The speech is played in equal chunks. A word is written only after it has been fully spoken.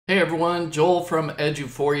Hey everyone, Joel from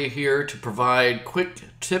eduphoria here to provide quick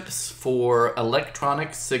tips for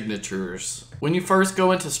electronic signatures. When you first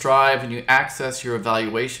go into Strive and you access your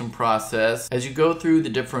evaluation process, as you go through the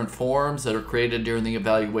different forms that are created during the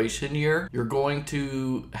evaluation year, you're going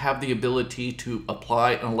to have the ability to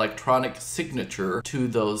apply an electronic signature to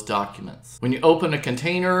those documents. When you open a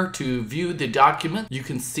container to view the document, you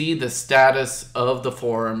can see the status of the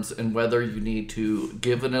forms and whether you need to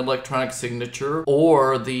give an electronic signature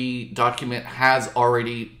or the document has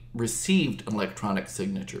already received an electronic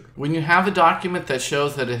signature. When you have a document that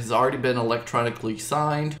shows that it has already been electronically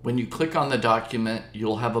signed, when you click on the document,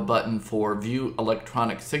 you'll have a button for View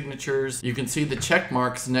Electronic Signatures. You can see the check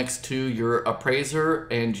marks next to your appraiser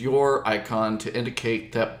and your icon to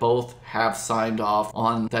indicate that both have signed off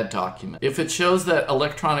on that document. If it shows that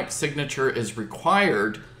electronic signature is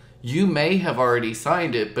required, you may have already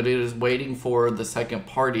signed it, but it is waiting for the second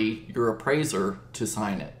party, your appraiser, to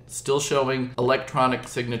sign it. Still showing electronic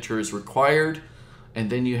signature is required,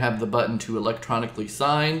 and then you have the button to electronically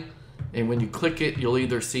sign. And when you click it, you'll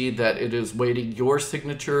either see that it is waiting your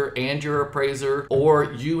signature and your appraiser,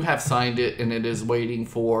 or you have signed it and it is waiting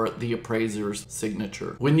for the appraiser's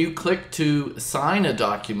signature. When you click to sign a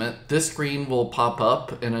document, this screen will pop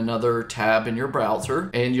up in another tab in your browser,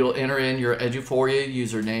 and you'll enter in your eduphoria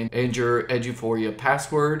username and your eduphoria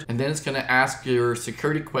password, and then it's going to ask your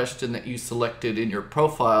security question that you selected in your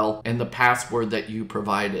profile and the password that you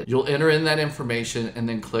provided. You'll enter in that information and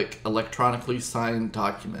then click electronically sign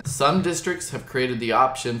document. Some districts have created the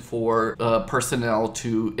option for personnel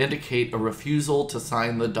to indicate a refusal to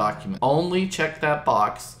sign the document. Only check that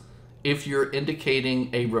box if you're indicating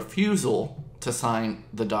a refusal to sign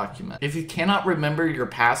the document. If you cannot remember your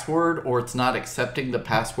password or it's not accepting the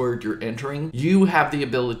password you're entering, you have the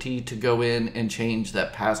ability to go in and change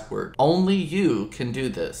that password. Only you can do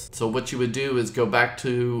this. So what you would do is go back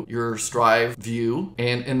to your Strive view,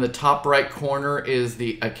 and in the top right corner is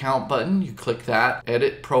the account button. You click that,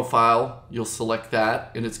 edit profile, you'll select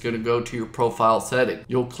that, and it's going to go to your profile setting.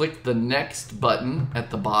 You'll click the next button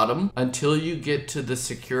at the bottom until you get to the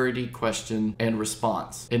security question and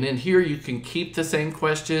response. And in here you can keep the same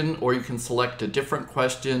question or you can select a different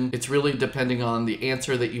question. It's really depending on the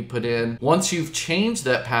answer that you put in. Once you've changed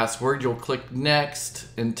that password, you'll click next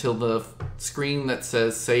until the screen that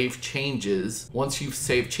says save changes. Once you've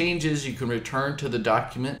saved changes, you can return to the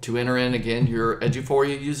document to enter in again your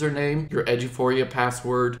eduphoria username, your eduphoria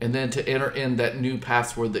password, and then to enter in that new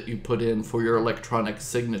password that you put in for your electronic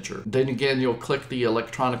signature. Then again, you'll click the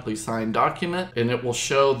electronically signed document and it will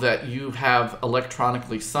show that you have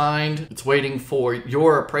electronically signed. It's waiting for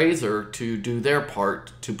your appraiser to do their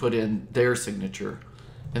part to put in their signature.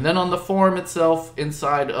 And then on the form itself,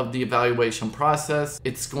 inside of the evaluation process,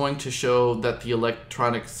 it's going to show that the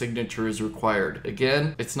electronic signature is required.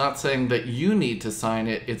 Again, it's not saying that you need to sign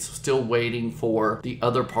it, it's still waiting for the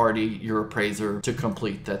other party, your appraiser, to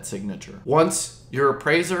complete that signature. Once your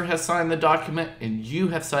appraiser has signed the document and you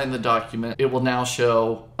have signed the document, it will now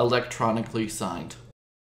show electronically signed.